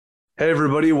Hey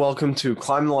everybody, welcome to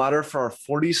Climb the Ladder for our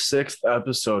 46th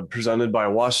episode presented by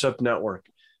Washed Up Network.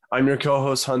 I'm your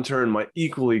co-host Hunter, and my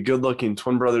equally good-looking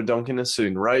twin brother Duncan is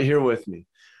sitting right here with me.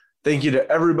 Thank you to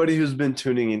everybody who's been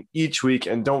tuning in each week,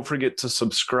 and don't forget to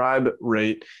subscribe,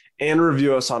 rate, and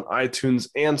review us on iTunes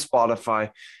and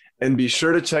Spotify, and be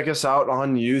sure to check us out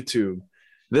on YouTube.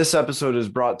 This episode is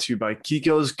brought to you by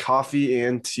Kiko's Coffee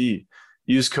and Tea.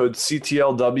 Use code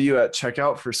CTLW at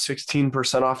checkout for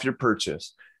 16% off your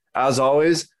purchase. As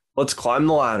always, let's climb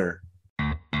the ladder.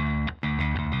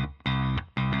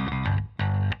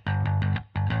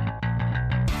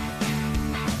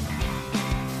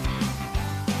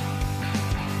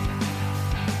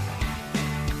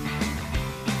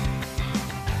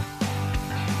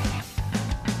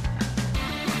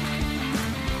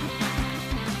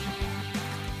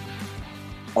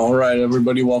 All right,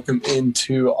 everybody, welcome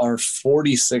into our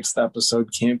 46th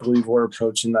episode. Can't believe we're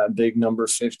approaching that big number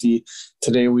 50.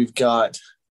 Today, we've got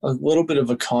a little bit of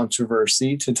a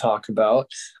controversy to talk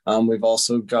about. We've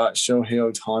also got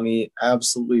Shohei Ohtani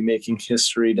absolutely making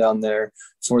history down there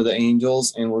for the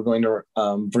Angels, and we're going to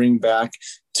bring back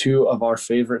two of our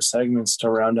favorite segments to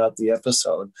round out the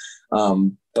episode.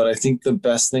 But I think the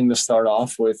best thing to start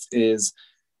off with is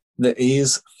the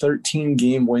A's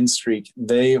 13-game win streak.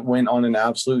 They went on an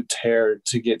absolute tear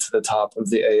to get to the top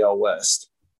of the AL West.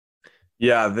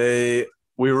 Yeah,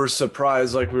 we were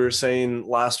surprised, like we were saying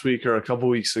last week or a couple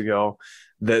weeks ago,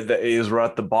 that the A's were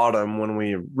at the bottom when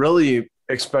we really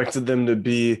expected them to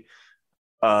be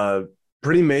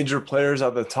pretty major players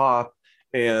at the top.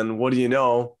 And what do you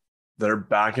know? They're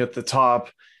back at the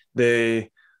top. They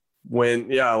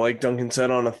went, like Duncan said,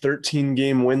 on a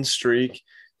 13-game win streak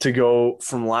to go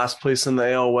from last place in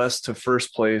the AL West to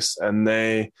first place, and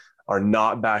they are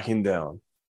not backing down.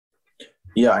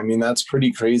 Yeah, I mean, that's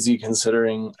pretty crazy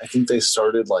considering I think they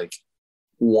started like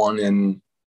 1-5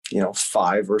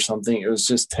 or something. It was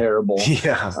just terrible.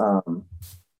 Yeah.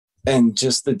 And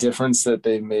just the difference that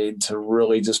they made to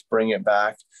really just bring it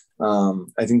back.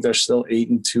 I think they're still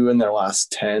 8-2 in their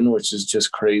last 10, which is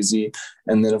just crazy.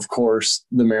 And then, of course,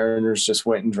 the Mariners just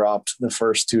went and dropped the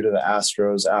first two to the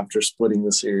Astros after splitting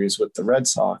the series with the Red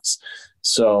Sox.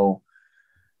 So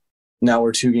now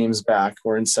we're 2 games back.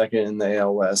 We're in second in the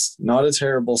AL West. Not a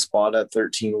terrible spot at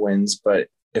 13 wins, but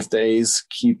if the A's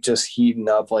keep just heating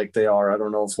up like they are, I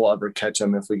don't know if we'll ever catch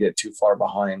them if we get too far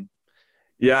behind.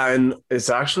 Yeah, and it's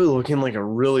actually looking like a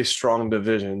really strong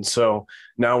division. So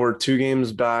now we're 2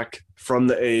 games back from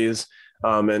the A's,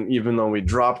 and even though we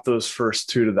dropped those first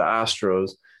 2 to the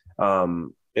Astros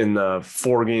in the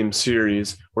 4-game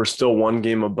series, we're still 1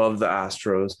 game above the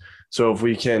Astros. So if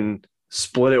we can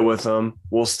split it with them,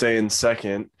 we'll stay in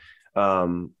second.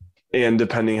 And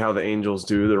depending how the Angels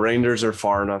do, the Rangers are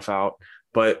far enough out.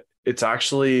 But it's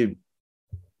actually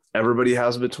everybody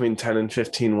has between 10 and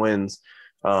 15 wins.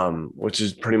 Which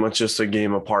is pretty much just a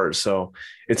game apart. So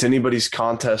it's anybody's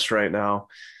contest right now.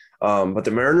 But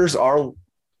the Mariners are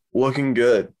looking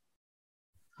good.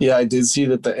 Yeah, I did see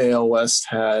that the AL West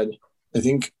had, I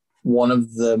think, one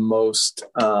of the most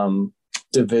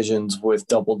divisions with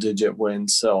double-digit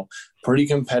wins. So pretty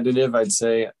competitive, I'd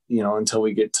say, until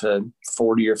we get to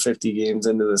 40 or 50 games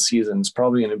into the season. It's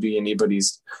probably going to be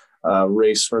anybody's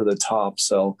race for the top.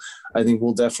 So I think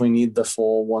we'll definitely need the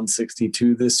full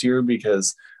 162 this year,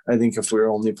 because I think if we were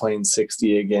only playing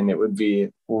 60 again, it would be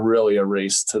really a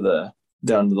race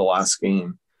down to the last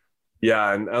game.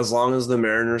 Yeah, and as long as the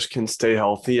Mariners can stay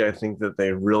healthy, I think that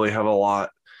they really have a lot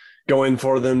going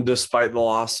for them despite the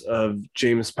loss of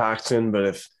James Paxton. But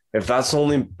if that's the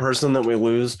only person that we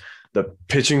lose, the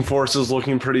pitching force is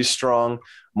looking pretty strong.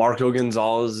 Marco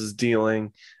Gonzalez is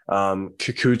dealing.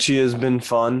 Kikuchi has been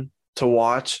fun to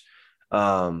watch.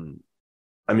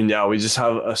 We just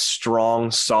have a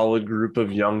strong, solid group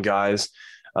of young guys.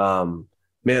 Man,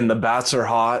 the bats are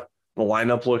hot. The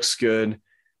lineup looks good.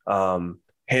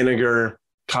 Haniger,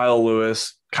 Kyle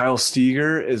Lewis, Kyle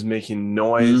Steger is making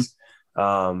noise.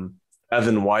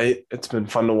 Evan White, it's been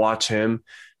fun to watch him.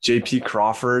 JP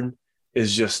Crawford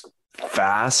is just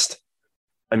fast.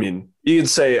 I mean, you could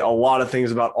say a lot of things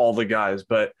about all the guys,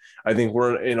 but I think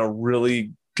we're in a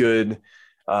really good-looking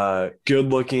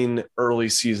early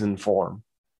season form.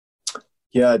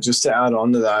 Yeah, just to add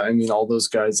on to that, I mean, all those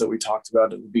guys that we talked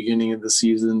about at the beginning of the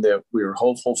season that we were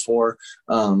hopeful for.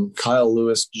 Kyle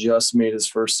Lewis just made his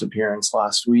first appearance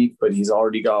last week, but he's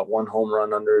already got 1 home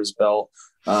run under his belt.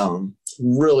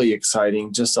 Really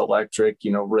exciting, just electric,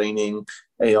 reigning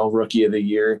AL Rookie of the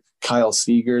Year. Kyle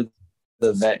Seager,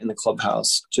 the vet in the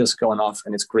clubhouse, just going off,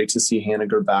 and it's great to see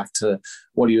Haniger back to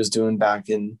what he was doing back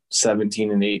in 17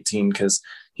 and 18, because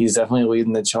he's definitely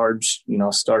leading the charge,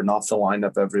 starting off the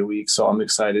lineup every week. So I'm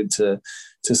excited to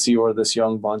see where this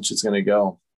young bunch is going to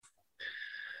go.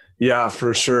 Yeah,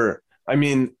 for sure. I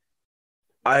mean,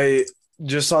 I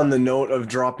just on the note of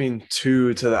dropping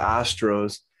 2 to the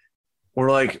Astros,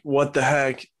 we're like, what the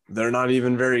heck? They're not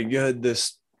even very good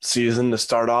this season to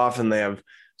start off, and they have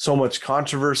so much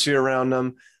controversy around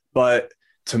them. But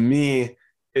to me,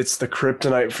 it's the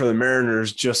kryptonite for the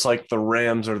Mariners, just like the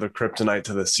Rams are the kryptonite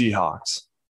to the Seahawks.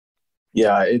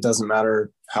 Yeah, it doesn't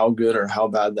matter how good or how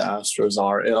bad the Astros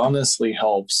are. It honestly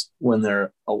helps when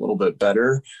they're a little bit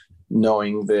better,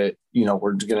 knowing that,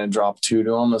 we're going to drop 2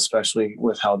 to them, especially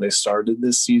with how they started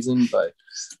this season. But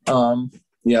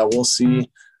yeah, we'll see.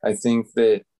 I think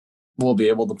that we'll be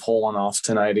able to pull one off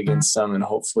tonight against them, and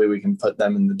hopefully we can put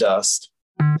them in the dust.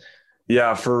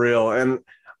 Yeah, for real. And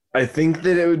I think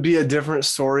that it would be a different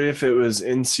story if it was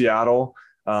in Seattle.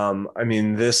 I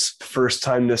mean, this first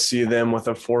time to see them with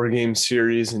a 4-game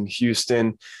series in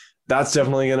Houston, that's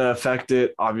definitely going to affect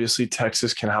it. Obviously,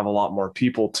 Texas can have a lot more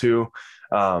people too.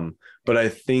 But I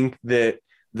think that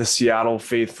the Seattle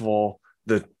faithful,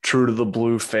 the true to the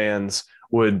blue fans,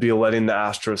 would be letting the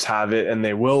Astros have it, and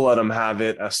they will let them have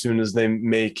it as soon as they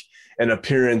make an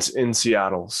appearance in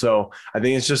Seattle. So I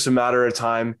think it's just a matter of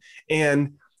time.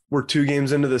 And we're 2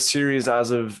 games into the series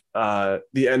as of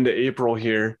the end of April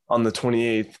here on the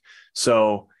 28th.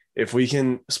 So if we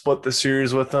can split the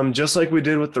series with them, just like we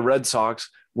did with the Red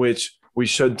Sox, which we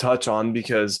should touch on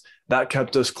because that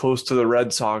kept us close to the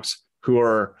Red Sox, who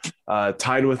are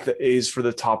tied with the A's for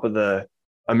the top of the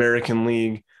American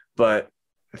League. But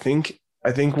I think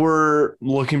we're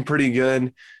looking pretty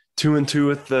good. 2-2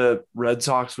 with the Red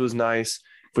Sox was nice.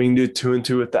 If we can do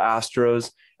 2-2 with the Astros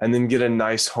and then get a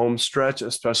nice home stretch,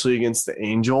 especially against the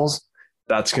Angels,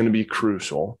 that's going to be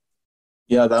crucial.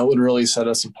 Yeah, that would really set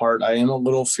us apart. I am a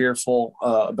little fearful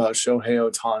about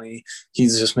Shohei Ohtani.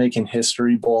 He's just making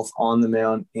history both on the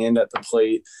mound and at the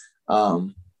plate.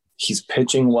 He's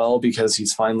pitching well because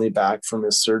he's finally back from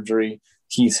his surgery.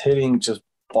 He's hitting just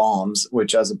bombs,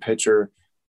 which as a pitcher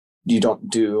you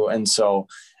don't do. And so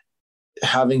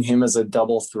having him as a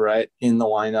double threat in the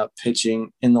lineup,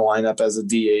 pitching in the lineup as a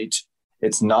DH,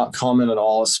 it's not common at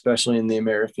all, especially in the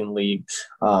American League.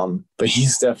 But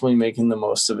he's definitely making the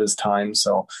most of his time.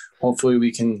 So hopefully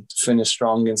we can finish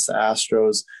strong against the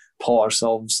Astros, pull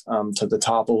ourselves to the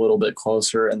top a little bit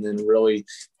closer, and then really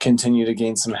continue to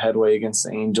gain some headway against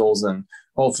the Angels and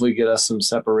hopefully get us some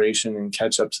separation and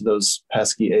catch up to those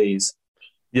pesky A's.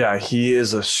 Yeah, he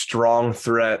is a strong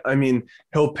threat. I mean,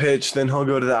 he'll pitch, then he'll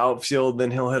go to the outfield,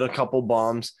 then he'll hit a couple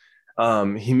bombs.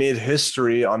 He made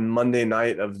history on Monday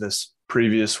night of this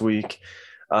previous week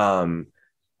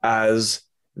as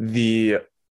a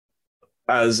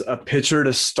pitcher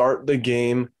to start the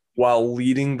game while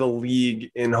leading the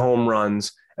league in home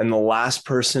runs. And the last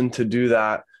person to do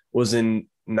that was in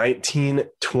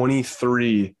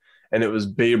 1923. And it was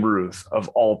Babe Ruth of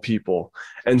all people.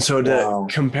 And so to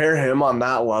compare him on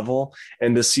that level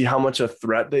and to see how much a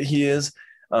threat that he is,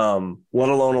 let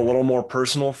alone a little more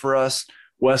personal for us,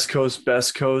 West Coast,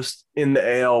 Best Coast in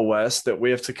the AL West, that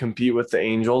we have to compete with the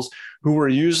Angels, who we're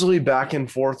usually back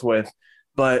and forth with.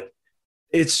 But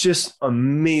it's just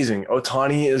amazing.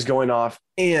 Ohtani is going off,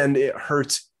 and it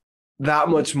hurts that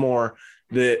much more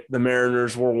that the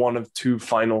Mariners were one of 2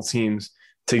 final teams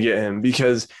to get him,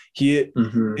 because he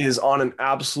is on an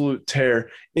absolute tear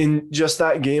in just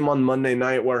that game on Monday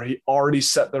night where he already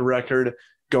set the record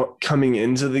coming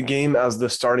into the game as the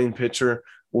starting pitcher,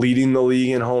 leading the league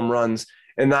in home runs.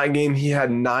 In that game, he had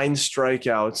 9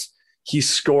 strikeouts. He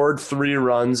scored 3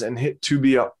 runs and hit 2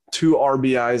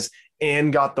 RBIs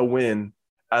and got the win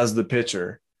as the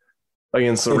pitcher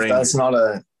against the Rangers. If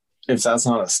that's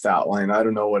not a stat line, I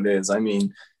don't know what is. I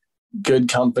mean, good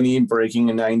company breaking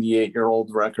a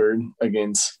 98-year-old record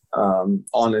against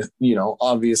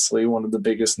obviously one of the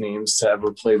biggest names to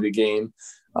ever play the game.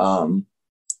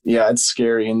 Yeah, it's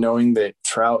scary. And knowing that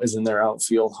Trout is in their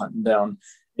outfield hunting down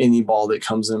any ball that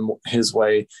comes in his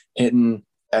way, hitting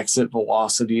exit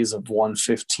velocities of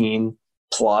 115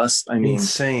 plus. I mean,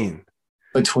 insane.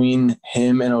 Between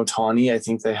him and Ohtani, I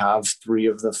think they have 3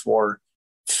 of the 4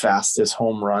 fastest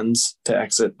home runs to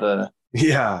exit the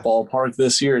ballpark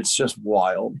this year. It's just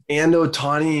wild. And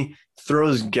Ohtani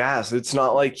throws gas. It's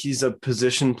not like he's a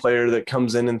position player that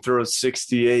comes in and throws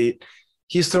 68.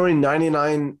 He's throwing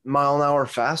 99-mile-an-hour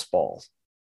fastballs.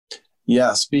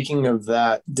 Yeah, speaking of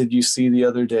that, did you see the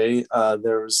other day I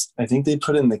think they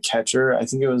put in the catcher. I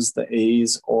think it was the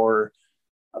A's or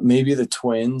maybe the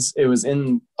Twins. It was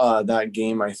in that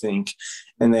game, I think.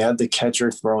 And they had the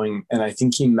catcher throwing, and I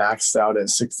think he maxed out at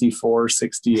 64,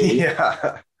 68.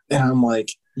 Yeah. And I'm like,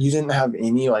 you didn't have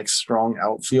any like strong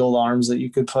outfield arms that you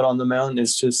could put on the mound.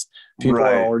 It's just people are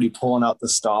Right. already pulling out the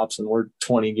stops and we're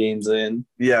 20 games in.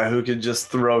 Yeah, who could just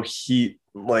throw heat,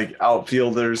 like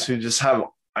outfielders who just have,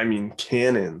 I mean,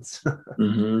 cannons.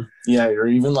 Yeah, or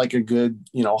even like a good,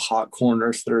 hot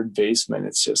corner third baseman.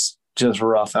 It's just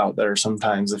rough out there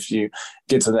sometimes if you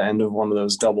get to the end of one of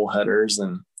those double headers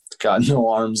and got no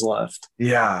arms left.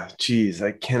 Yeah, geez,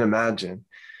 I can't imagine.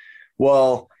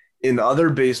 Well, in other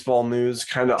baseball news,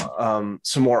 kind of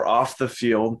some more off the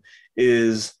field,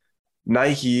 is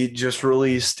Nike just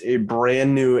released a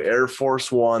brand new Air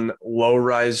Force One low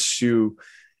rise shoe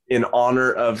in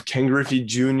honor of Ken Griffey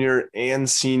Jr. and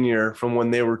Sr. from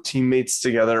when they were teammates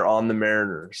together on the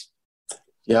Mariners.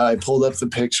 Yeah, I pulled up the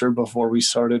picture before we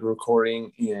started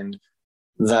recording, and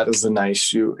that is a nice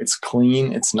shoe. It's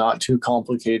clean. It's not too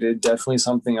complicated. Definitely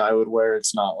something I would wear.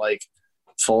 It's not like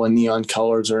full of neon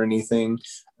colors or anything.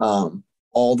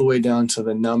 All the way down to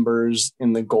the numbers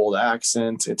in the gold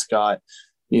accents. It's got,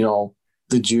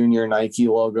 the junior Nike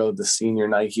logo, the senior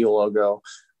Nike logo.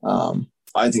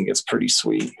 I think it's pretty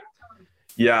sweet.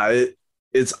 Yeah,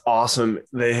 it's awesome.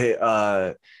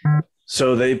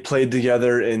 So they played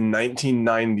together in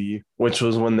 1990, which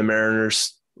was when the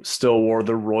Mariners still wore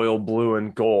the royal blue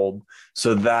and gold.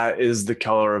 So that is the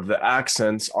color of the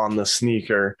accents on the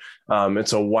sneaker.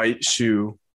 It's a white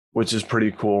shoe, which is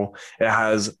pretty cool. It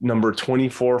has number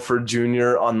 24 for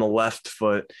junior on the left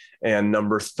foot and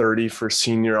number 30 for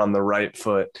senior on the right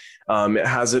foot. It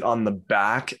has it on the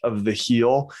back of the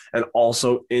heel and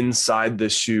also inside the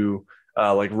shoe.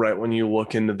 Like right when you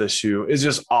look into the shoe. It's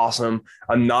just awesome.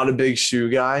 I'm not a big shoe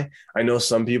guy. I know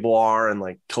some people are and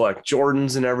like collect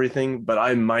Jordans and everything, but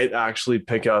I might actually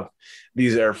pick up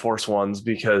these Air Force Ones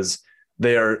because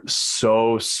they are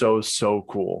so, so, so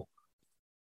cool.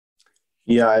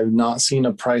 Yeah, I've not seen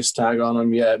a price tag on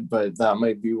them yet, but that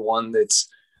might be one that's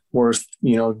worth,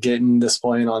 getting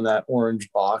displaying on that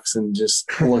orange box and just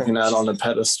looking at on a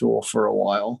pedestal for a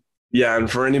while. Yeah,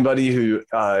 and for anybody who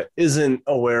isn't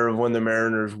aware of when the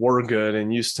Mariners were good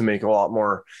and used to make a lot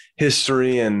more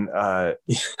history and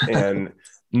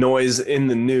noise in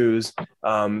the news,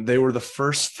 they were the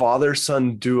first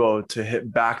father-son duo to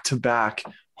hit back-to-back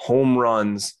home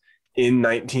runs in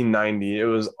 1990. It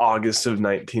was August of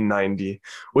 1990,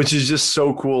 which is just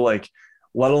so cool. Like,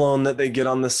 let alone that they get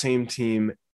on the same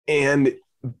team and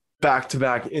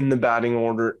back-to-back in the batting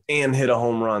order and hit a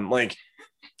home run. Like,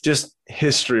 just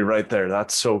history right there.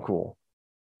 That's so cool.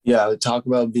 Yeah, talk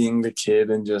about being the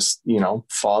kid and just,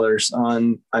 father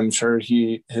son. I'm sure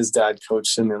his dad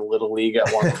coached him in Little League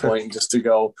at one point just to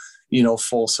go,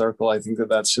 full circle. I think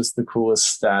that's just the coolest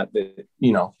stat that,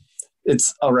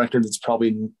 it's a record that's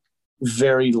probably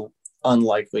very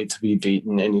unlikely to be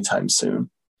beaten anytime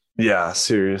soon. Yeah,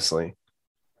 seriously.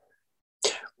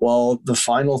 Well, the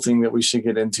final thing that we should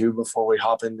get into before we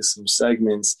hop into some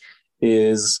segments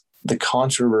is the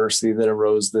controversy that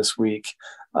arose this week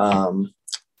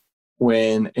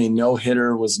when a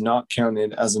no-hitter was not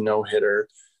counted as a no-hitter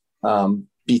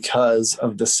because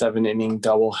of the 7-inning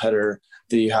doubleheader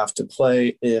that you have to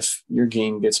play if your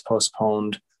game gets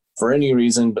postponed for any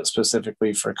reason, but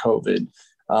specifically for COVID.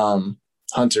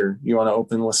 Hunter, you want to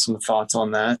open with some thoughts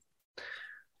on that?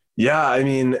 Yeah, I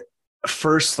mean,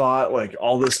 first thought, like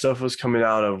all this stuff was coming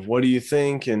out of what do you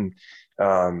think? And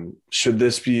should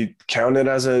this be counted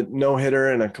as a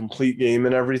no-hitter and a complete game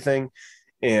and everything?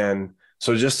 And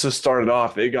so just to start it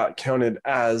off, it got counted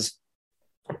as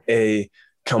a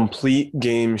complete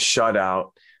game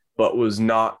shutout, but was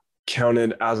not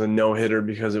counted as a no-hitter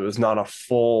because it was not a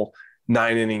full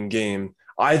 9-inning game.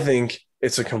 I think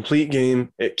it's a complete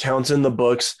game. It counts in the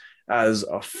books as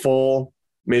a full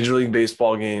Major League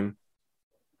Baseball game.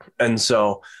 And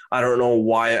so I don't know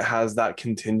why it has that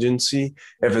contingency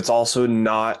if it's also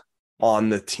not on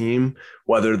the team,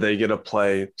 whether they get to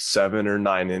play 7 or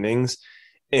 9 innings.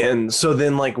 And so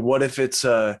then like, what if it's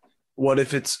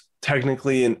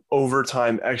technically an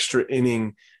overtime extra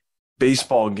inning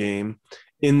baseball game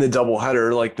in the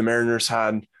doubleheader like the Mariners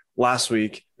had last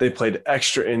week? They played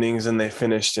extra innings and they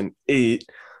finished in 8.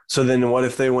 So then what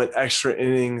if they went extra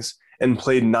innings and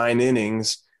played 9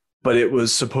 innings, but it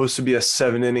was supposed to be a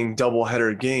 7-inning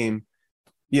doubleheader game?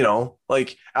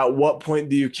 Like at what point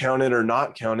do you count it or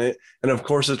not count it? And of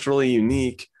course it's really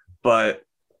unique, but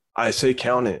I say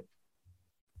count it.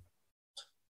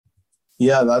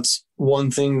 Yeah, that's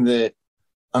one thing that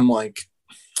I'm like,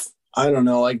 I don't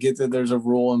know. I get that there's a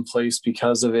rule in place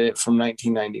because of it from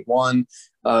 1991.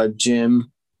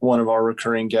 Jim, one of our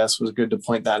recurring guests, was good to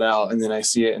point that out. And then I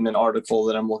see it in an article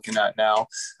that I'm looking at now.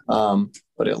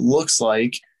 But it looks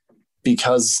like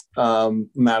because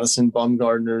Madison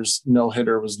Bumgarner's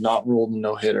no-hitter was not ruled a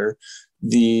no-hitter,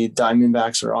 the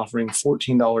Diamondbacks are offering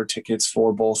 $14 tickets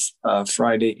for both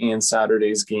Friday and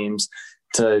Saturday's games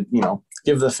to,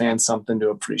 give the fans something to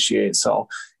appreciate. So,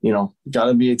 got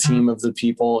to be a team of the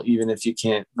people, even if you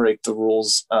can't break the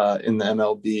rules in the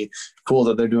MLB. Cool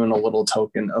that they're doing a little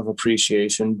token of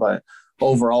appreciation. But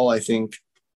overall, I think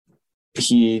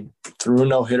he threw a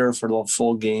no-hitter for the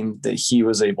full game that he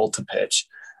was able to pitch.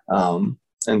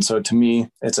 And so to me,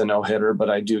 it's a no-hitter, but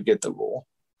I do get the rule.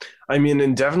 I mean,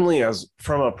 and definitely as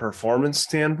from a performance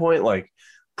standpoint, like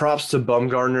props to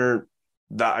Bumgarner.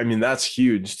 That's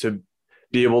huge to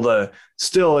be able to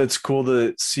still, it's cool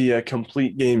to see a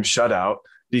complete game shutout,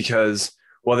 because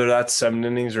whether that's 7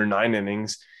 innings or 9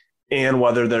 innings and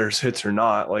whether there's hits or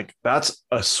not, like that's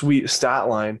a sweet stat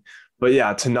line. But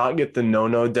yeah, to not get the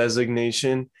no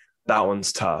designation, that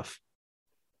one's tough.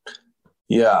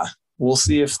 Yeah. We'll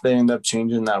see if they end up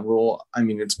changing that rule. I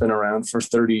mean, it's been around for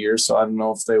 30 years, so I don't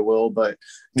know if they will, but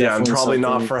yeah, and probably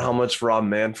not for how much Rob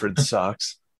Manfred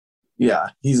sucks. Yeah,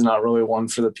 he's not really one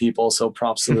for the people. So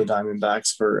props to the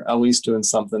Diamondbacks for at least doing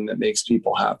something that makes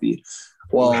people happy.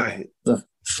 Well, right. The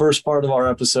first part of our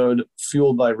episode,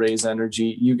 fueled by Rays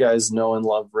Energy. You guys know and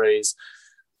love Rays.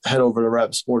 Head over to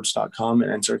repsports.com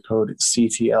and enter code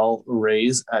CTL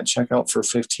Rays at checkout for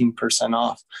 15%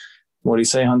 off. What do you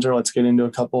say, Hunter? Let's get into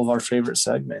a couple of our favorite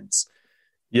segments.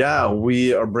 Yeah,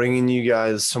 we are bringing you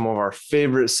guys some of our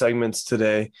favorite segments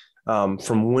today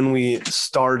from when we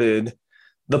started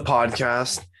the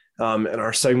podcast. And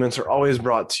our segments are always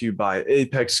brought to you by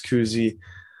Apex Koozie.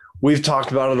 We've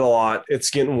talked about it a lot. It's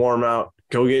getting warm out.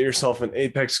 Go get yourself an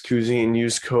Apex Koozie and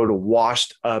use code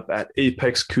WASHEDUP at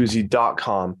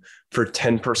apexkoozie.com for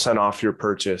 10% off your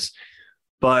purchase.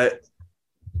 But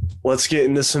let's get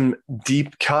into some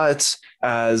deep cuts,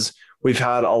 as we've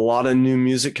had a lot of new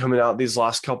music coming out these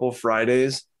last couple of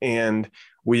Fridays, and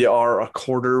we are a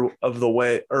quarter of the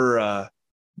way, or a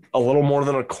little more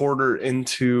than a quarter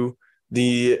into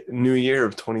the new year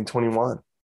of 2021.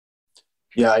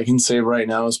 Yeah, I can say right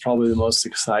now is probably the most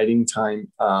exciting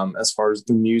time as far as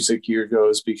the music year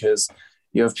goes, because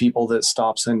you have people that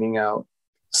stop sending out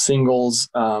singles,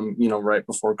 right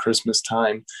before Christmas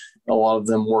time. A lot of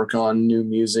them work on new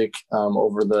music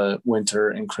over the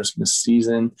winter and Christmas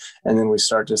season. And then we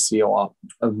start to see a lot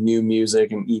of new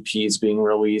music and EPs being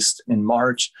released in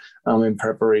March in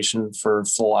preparation for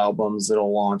full albums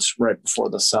that'll launch right before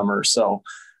the summer. So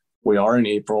we are in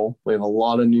April. We have a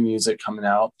lot of new music coming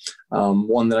out.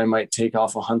 One that I might take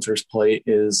off a Hunter's plate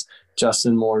is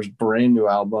Justin Moore's brand new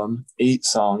album, 8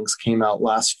 songs, came out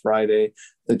last Friday,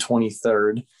 the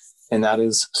 23rd, and that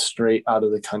is straight out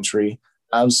of the country.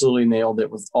 Absolutely nailed it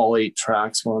with all 8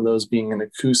 tracks, one of those being an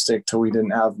acoustic till we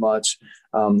didn't have much,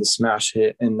 the smash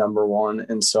hit and number 1.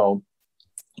 And so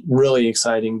really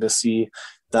exciting to see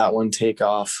that one take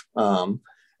off. And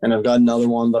I've got another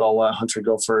one, but I'll let Hunter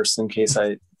go first in case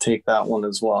I take that one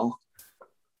as well.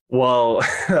 Well,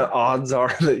 odds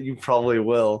are that you probably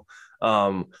will.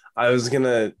 I was going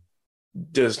to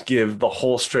just give the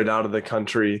whole straight out of the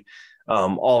country,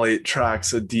 all 8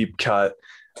 tracks, a deep cut.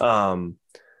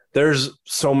 There's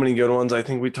so many good ones. I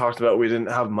think we talked about, we didn't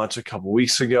have much a couple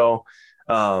weeks ago.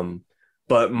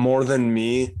 But More Than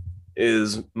Me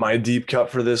is my deep cut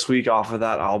for this week off of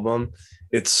that album.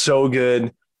 It's so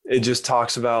good. It just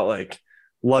talks about like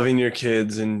loving your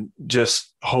kids and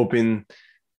just hoping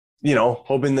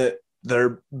that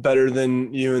they're better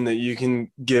than you and that you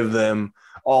can give them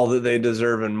all that they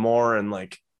deserve and more. And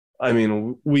like, I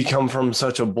mean, we come from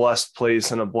such a blessed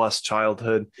place and a blessed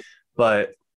childhood,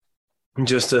 but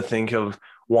just to think of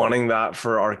wanting that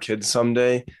for our kids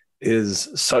someday is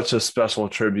such a special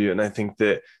tribute. And I think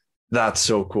that that's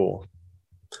so cool.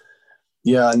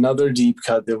 Yeah. Another deep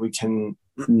cut that we can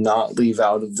not leave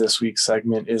out of this week's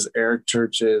segment is Eric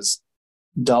Church's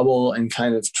double and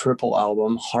kind of triple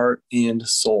album, Heart and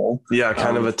Soul. Yeah,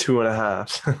 kind of a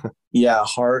 2.5. Yeah,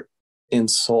 Heart and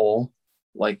Soul,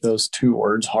 like those 2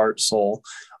 words, Heart, Soul,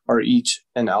 are each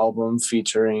an album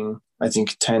featuring, I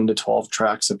think, 10 to 12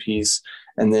 tracks apiece.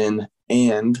 And then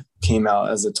And came out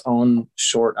as its own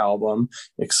short album,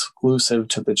 exclusive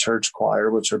to the church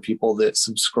choir, which are people that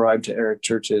subscribe to Eric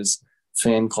Church's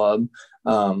fan club.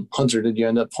 Hunter, did you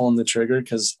end up pulling the trigger?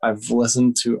 Because I've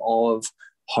listened to all of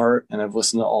Heart and I've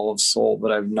listened to all of Soul,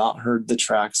 but I've not heard the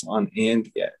tracks on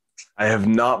And yet. I have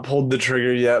not pulled the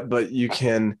trigger yet, but you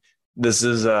can. This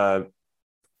is I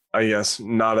guess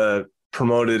not a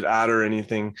promoted ad or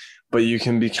anything, but you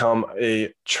can become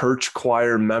a church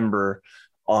choir member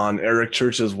on Eric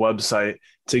Church's website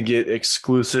to get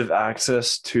exclusive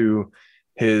access to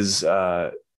his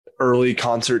early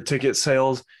concert ticket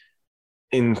sales.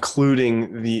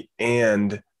 including the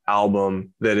 "And"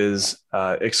 album that is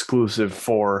exclusive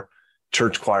for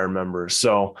church choir members.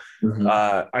 So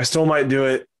I still might do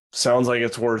it. Sounds like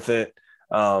it's worth it.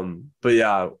 But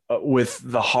yeah, with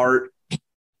the Heart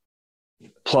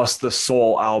plus the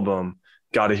Soul album,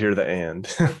 got to hear the "And."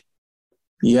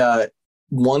 Yeah.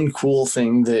 One cool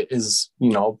thing that is,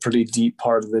 pretty deep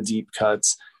part of the deep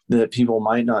cuts that people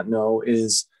might not know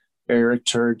is Eric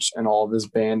Church and all of his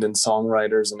band and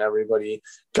songwriters and everybody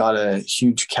got a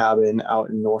huge cabin out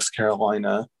in North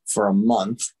Carolina for a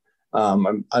month.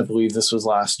 I believe this was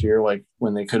last year, like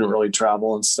when they couldn't really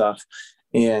travel and stuff.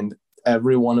 And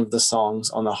every one of the songs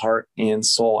on the Heart and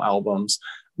Soul albums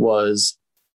was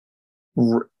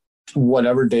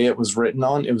whatever day it was written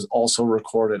on, it was also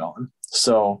recorded on.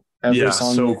 So every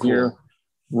song you hear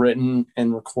written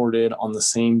and recorded on the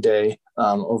same day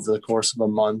over the course of a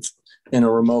month in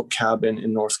a remote cabin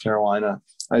in North Carolina.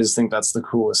 I just think that's the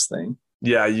coolest thing.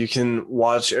 Yeah, you can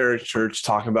watch Eric Church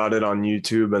talk about it on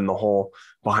YouTube and the whole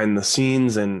behind the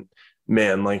scenes. And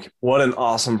man, like what an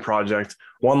awesome project.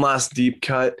 One last deep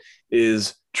cut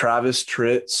is Travis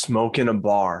Tritt, "Smoke in a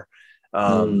Bar."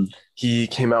 He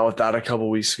came out with that a couple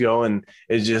weeks ago, and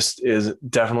it just is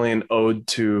definitely an ode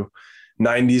to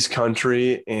 90s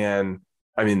country. And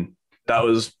I mean, that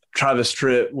was Travis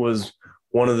Tritt was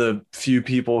one of the few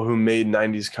people who made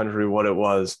 90s country what it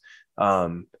was.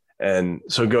 And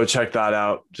so go check that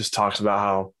out. Just talks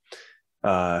about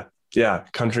how,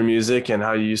 country music and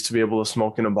how you used to be able to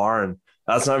smoke in a bar. And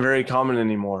that's not very common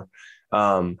anymore.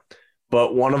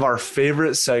 But one of our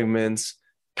favorite segments,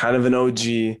 kind of an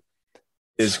OG,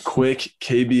 is Quick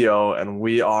KBO, and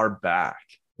we are back.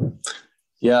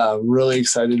 Yeah, really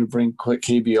excited to bring Quick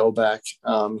KBO back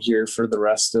here for the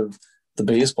rest of the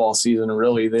baseball season.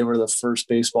 Really, they were the first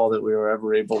baseball that we were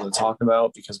ever able to talk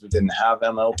about because we didn't have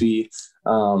MLB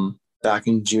back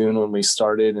in June when we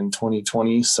started in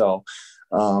 2020. So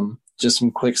just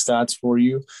some quick stats for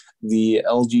you. The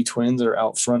LG Twins are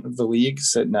out front of the league,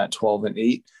 sitting at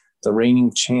 12-8. The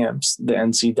reigning champs, the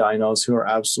NC Dinos, who are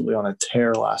absolutely on a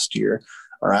tear last year,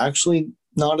 are actually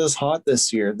not as hot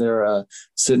this year. They're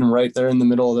sitting right there in the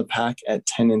middle of the pack at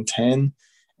 10-10.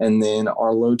 And then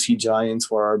our low T Giants,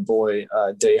 where our boy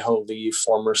Daeho Lee,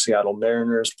 former Seattle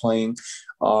Mariners, playing,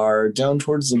 are down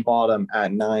towards the bottom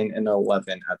at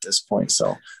 9-11 at this point.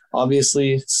 So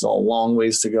obviously, it's a long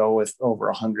ways to go with over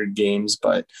 100 games,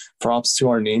 but props to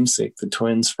our namesake, the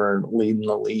Twins, for leading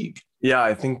the league. Yeah,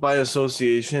 I think by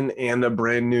association and a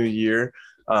brand new year,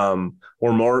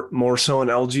 we're more so an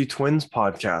LG Twins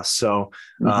podcast. So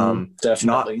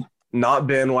definitely not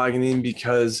bandwagoning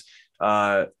because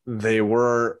they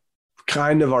were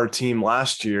kind of our team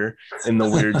last year in the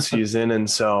weird season. And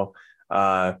so,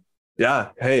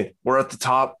 hey, we're at the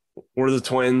top. We're the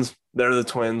Twins. They're the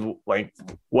Twins. Like,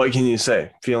 what can you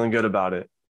say? Feeling good about it.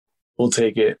 We'll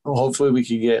take it. Hopefully we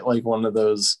could get like one of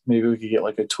those, maybe we could get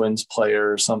like a Twins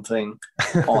player or something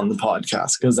on the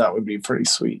podcast, because that would be pretty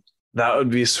sweet. That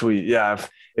would be sweet. Yeah.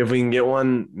 If we can get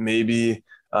one, maybe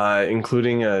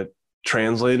including a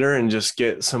translator, and just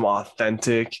get some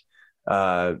authentic,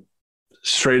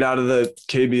 straight out of the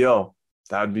KBO,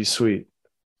 that would be sweet.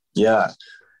 Yeah.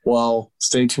 Well,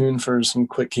 stay tuned for some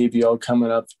quick KBO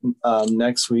coming up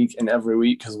next week and every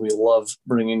week, because we love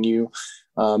bringing you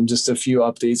just a few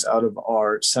updates out of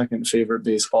our second favorite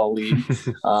baseball league.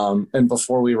 And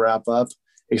before we wrap up,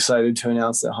 excited to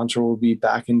announce that Hunter will be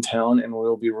back in town, and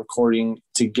we'll be recording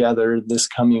together this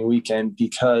coming weekend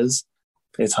because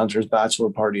it's Hunter's bachelor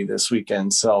party this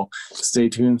weekend. So stay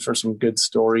tuned for some good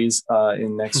stories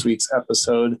in next week's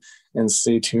episode, and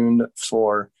stay tuned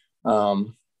for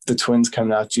the Twins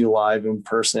coming at you live in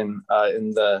person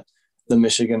in the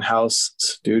Michigan House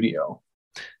studio.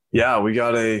 Yeah, we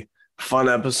got a fun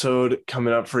episode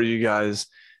coming up for you guys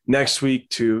next week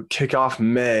to kick off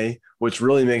May, which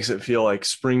really makes it feel like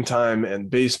springtime and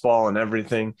baseball and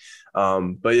everything.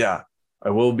 But yeah, I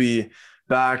will be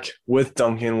back with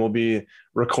Duncan. We'll be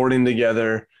recording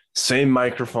together, same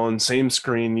microphone, same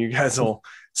screen. You guys will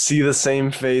see the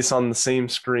same face on the same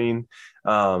screen.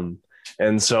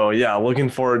 And so, yeah, looking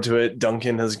forward to it.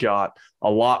 Duncan has got a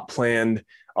lot planned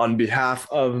on behalf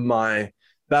of my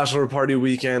bachelor party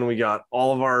weekend. We got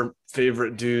all of our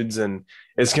favorite dudes, and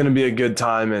it's going to be a good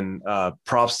time. And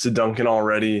props to Duncan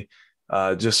already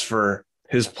just for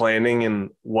his planning and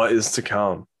what is to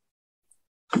come.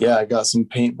 Yeah, I got some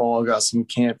paintball, I got some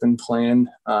camping planned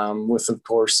with, of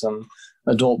course, some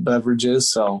adult beverages.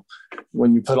 So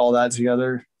when you put all that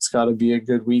together, it's got to be a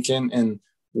good weekend. And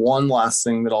one last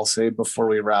thing that I'll say before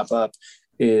we wrap up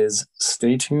is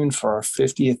stay tuned for our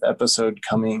 50th episode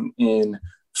coming in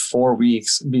 4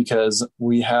 weeks, because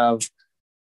we have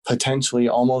potentially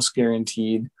almost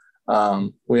guaranteed.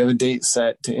 We have a date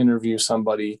set to interview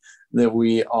somebody that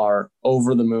we are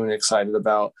over the moon excited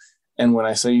about. And when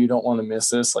I say you don't want to miss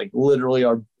this, like literally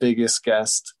our biggest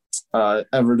guest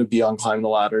ever to be on Climb the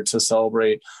Ladder to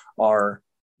celebrate our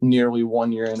nearly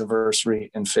 1 year anniversary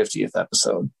and 50th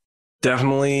episode.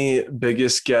 Definitely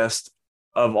biggest guest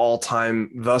of all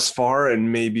time thus far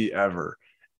and maybe ever.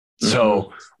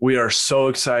 So we are so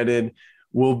excited.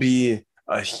 We'll be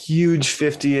a huge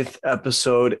 50th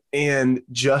episode and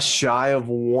just shy of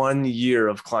 1 year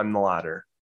of Climb the Ladder.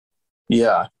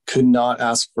 Yeah, could not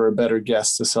ask for a better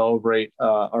guest to celebrate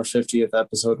our 50th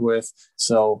episode with.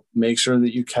 So make sure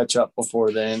that you catch up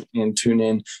before then and tune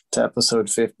in to episode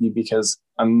 50, because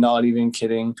I'm not even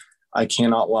kidding. I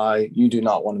cannot lie. You do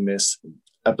not want to miss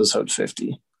episode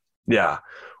 50. Yeah,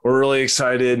 we're really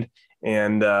excited,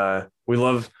 and we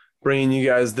love bringing you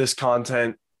guys this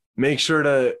content. Make sure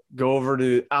to go over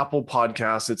to Apple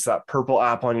Podcasts. It's that purple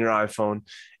app on your iPhone,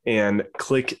 and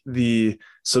click the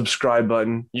subscribe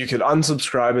button. You could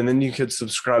unsubscribe and then you could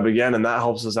subscribe again, and that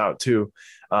helps us out too.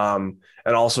 And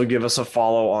also give us a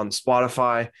follow on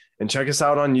Spotify and check us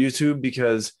out on YouTube,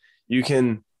 because you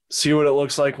can see what it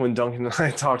looks like when Duncan and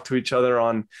I talk to each other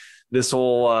on this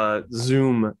whole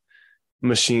Zoom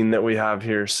machine that we have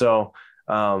here. So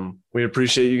we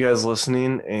appreciate you guys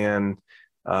listening, and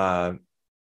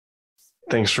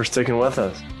thanks for sticking with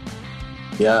us.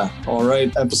 Yeah. All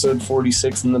right. Episode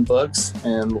 46 in the books.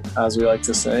 And as we like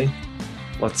to say,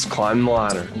 let's climb the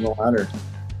ladder. Climb the ladder.